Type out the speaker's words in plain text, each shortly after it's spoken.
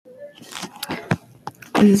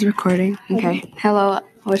This is recording. Okay. Hello.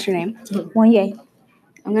 What's your name? One yay.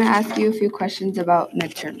 I'm going to ask you a few questions about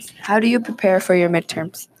midterms. How do you prepare for your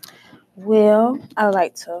midterms? Well, I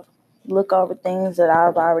like to look over things that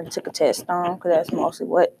I've already took a test on because that's mostly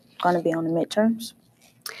what's going to be on the midterms.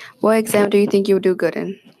 What exam do you think you'll do good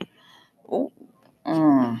in?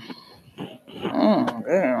 Damn.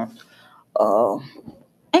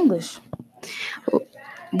 English.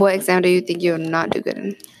 What exam do you think you'll not do good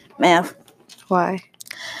in? Math. Why?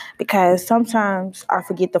 Because sometimes I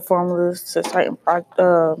forget the formulas to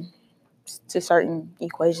certain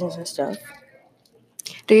equations and stuff.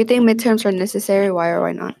 Do you think midterms are necessary? Why or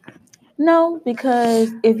why not? No,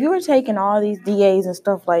 because if you were taking all these DAs and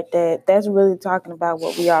stuff like that, that's really talking about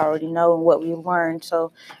what we already know and what we learned.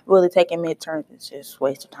 So really taking midterms is just a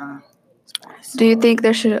waste of time. Do you think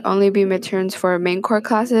there should only be midterms for main core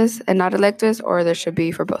classes and not electives, or there should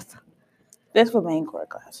be for both? That's for main core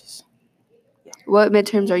classes. Yeah. What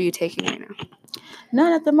midterms are you taking right now?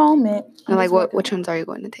 None at the moment. And which ones are you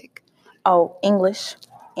going to take? Oh, English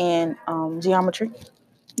and geometry.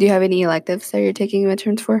 Do you have any electives that you're taking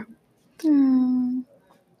midterms for?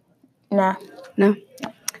 Nah. No?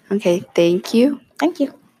 Okay, thank you. Thank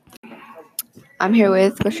you. I'm here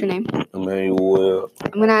with, what's your name? Emmanuel.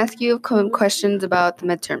 I'm going to ask you questions about the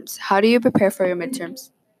midterms. How do you prepare for your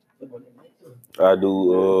midterms? I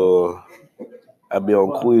be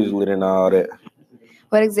on Quizlet and all that.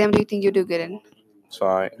 What exam do you think you'll do good in?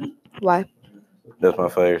 Science. Why? That's my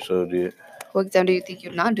favorite subject. What exam do you think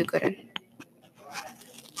you'll not do good in?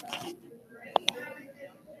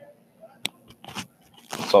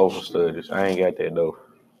 Social studies. I ain't got that though.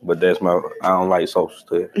 But I don't like social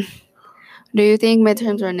studies. Do you think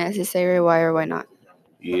midterms are necessary? Why or why not?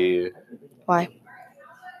 Yeah. Why?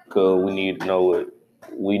 Because we need to know what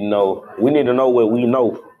we know. We need to know what we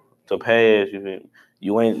know to pass.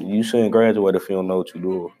 You shouldn't graduate if you don't know what you're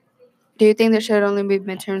doing. Do you think there should only be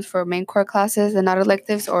midterms for main core classes and not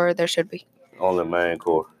electives, or there should be? Only main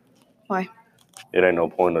core. Why? It ain't no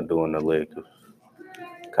point of doing electives.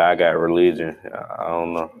 Cause I got religion. I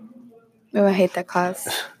don't know. Oh, I hate that class.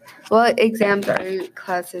 What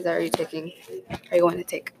classes are you taking? Are you going to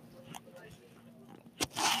take?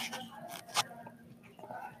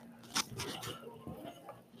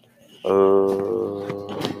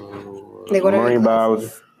 Marine biology.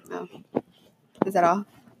 No. Is that all?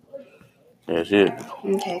 That's it.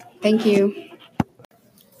 Okay. Thank you.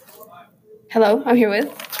 Hello, I'm here with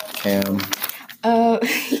Cam. I'm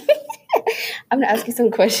going to ask you some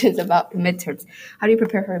questions about midterms. How do you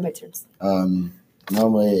prepare for your midterms?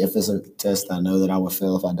 Normally, if it's a test I know that I would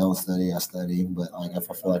fail if I don't study, I study. But if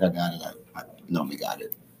I feel like I got it, I normally got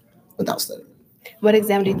it without studying. What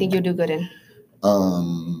exam do you think you'll do good in?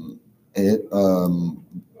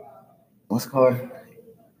 What's it called?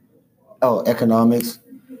 Oh, economics.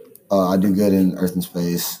 I do good in Earth and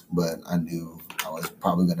Space, but I knew I was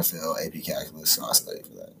probably going to fail AP Calculus, so I studied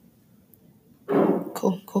for that.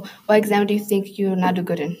 Cool. What exam do you think you'll not do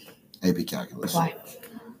good in? AP Calculus. Why?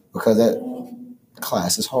 Because that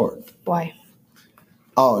class is hard. Why?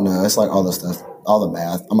 Oh, no, it's like all the stuff, all the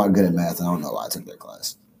math. I'm not good at math, and I don't know why I took that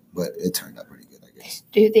class, but it turned out pretty good, I guess.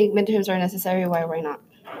 Do you think midterms are necessary? Why or why not?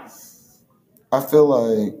 I feel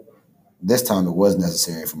like this time it was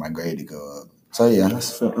necessary for my grade to go up. So, yeah, I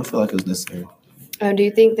feel like it was necessary. Do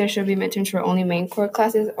you think there should be midterms for only main core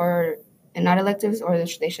classes and not electives, or they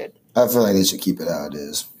should? I feel like they should keep it how it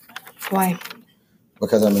is. Why?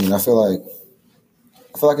 Because, I feel like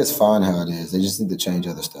it's fine how it is. They just need to change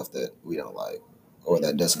other stuff that we don't like or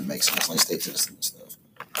that doesn't make sense, like state citizen stuff.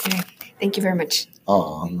 Okay. Thank you very much.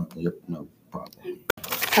 Oh, no problem.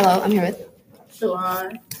 Hello, I'm here with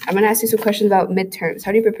Salon. I'm going to ask you some questions about midterms.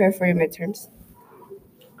 How do you prepare for your midterms?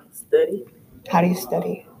 Study. How do you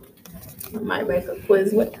study? I might make a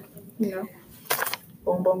quiz with,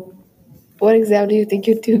 boom, boom. What exam do you think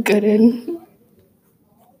you'd do good in?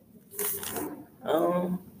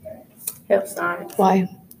 Health science. Why?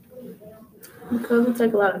 Because we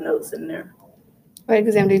take a lot of notes in there. What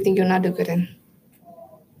exam do you think you'll not do good in?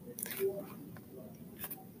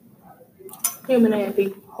 Human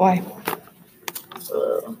A&P. Why?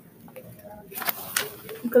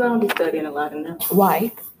 Because I don't be studying a lot in there.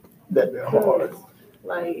 Why? That'd be hard.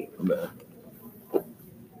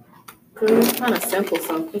 Because it's kind of simple.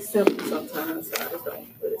 It's simple sometimes, so I just don't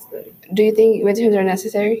really study. Do you think midterms are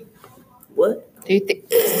necessary? What? Do you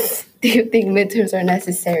think midterms are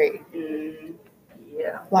necessary?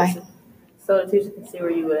 Yeah. Why? So the teacher can see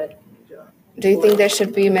where you at. Do you think there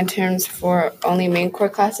should be midterms for only main core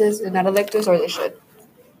classes and not electives, or they should?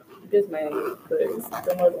 Just mainly because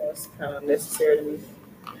the other one's kind of necessary to me.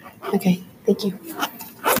 Okay, thank you.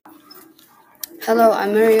 Hello,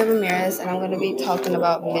 I'm Maria Ramirez, and I'm going to be talking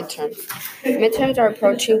about midterms. Midterms are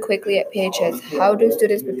approaching quickly at PHS. How do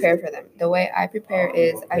students prepare for them? The way I prepare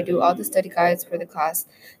is I do all the study guides for the class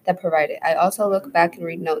that provide it. I also look back and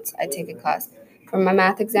read notes I take in class. For my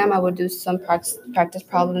math exam, I would do some practice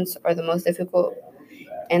problems or the most difficult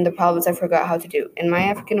and the problems I forgot how to do. In my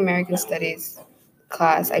African American Studies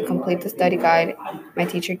class, I complete the study guide my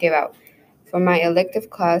teacher gave out. For my elective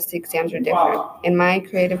class, the exams are different. In my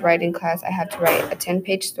creative writing class, I have to write a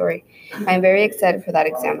 10-page story. I am very excited for that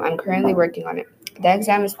exam. I'm currently working on it. That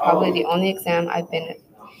exam is probably the only exam I've been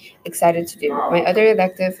excited to do. My other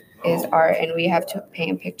elective is art, and we have to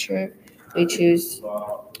paint a picture we choose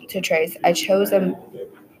to trace. I chose a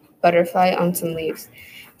butterfly on some leaves.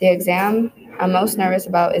 The exam I'm most nervous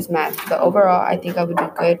about is math, but overall, I think I would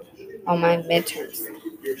do good on my midterms.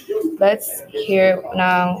 Let's hear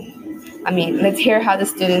now. Let's hear how the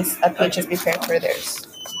students at PHS prepare for theirs.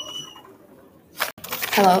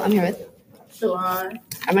 Hello, I'm here with. Salon,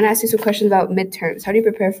 I'm going to ask you some questions about midterms. How do you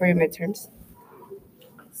prepare for your midterms?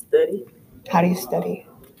 study. How do you study?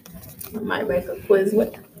 I might make a quiz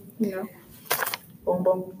with, boom,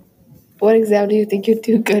 boom. What exam do you think you'd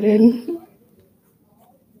do good in?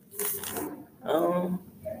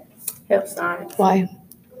 Health science. Why?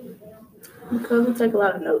 Because we take a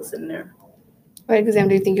lot of notes in there. What exam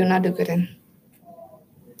do you think you'll not do good in?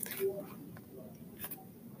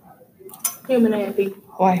 Human A&P.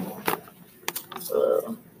 Why?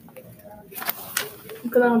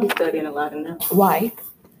 Because I don't be studying a lot in there. Why?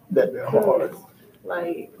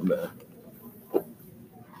 Like,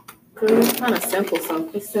 because it's kind of simple.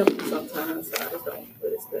 It's simple sometimes, so I just don't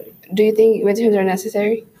really study. Do you think midterms are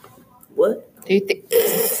necessary? What? Do you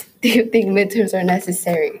think midterms are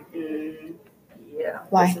necessary? Yeah.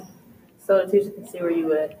 Why? So the teacher can see where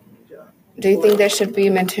you at. Do you think there should be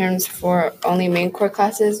midterms for only main core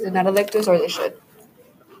classes and not electives, or they should?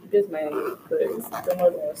 Just mainly because the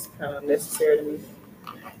other one's kind of necessary to me.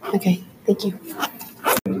 Okay, thank you.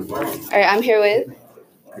 All right, I'm here with.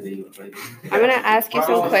 I'm going to ask you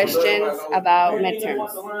some questions about midterms.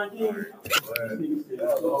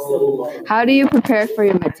 How do you prepare for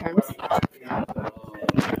your midterms?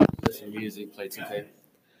 Listen to music, play 2K.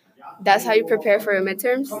 That's how you prepare for your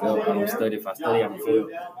midterms? I'm study. If I study, I'm fail.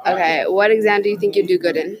 Okay, what exam do you think you do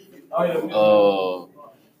good in?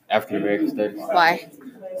 African American Studies. Why?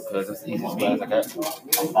 Because that's the easiest class I got.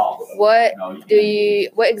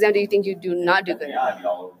 What exam do you think you do not do good in?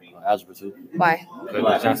 Algebra 2. Why?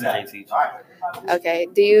 Because Johnson can't teach. Okay,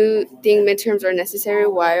 do you think midterms are necessary?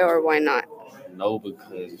 Why or why not? No,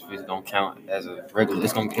 because if it's gonna count as a regular,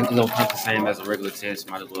 it's gonna count the same as a regular test.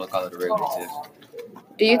 Might as well call it a regular test.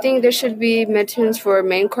 Do you think there should be midterms for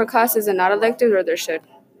main core classes and not electives, or there should?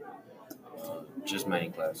 Just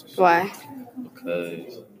main classes. Why?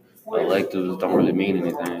 Because electives don't really mean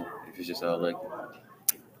anything if it's just an elective.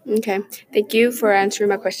 Okay, thank you for answering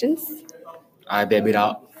my questions. I bet it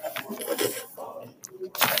out.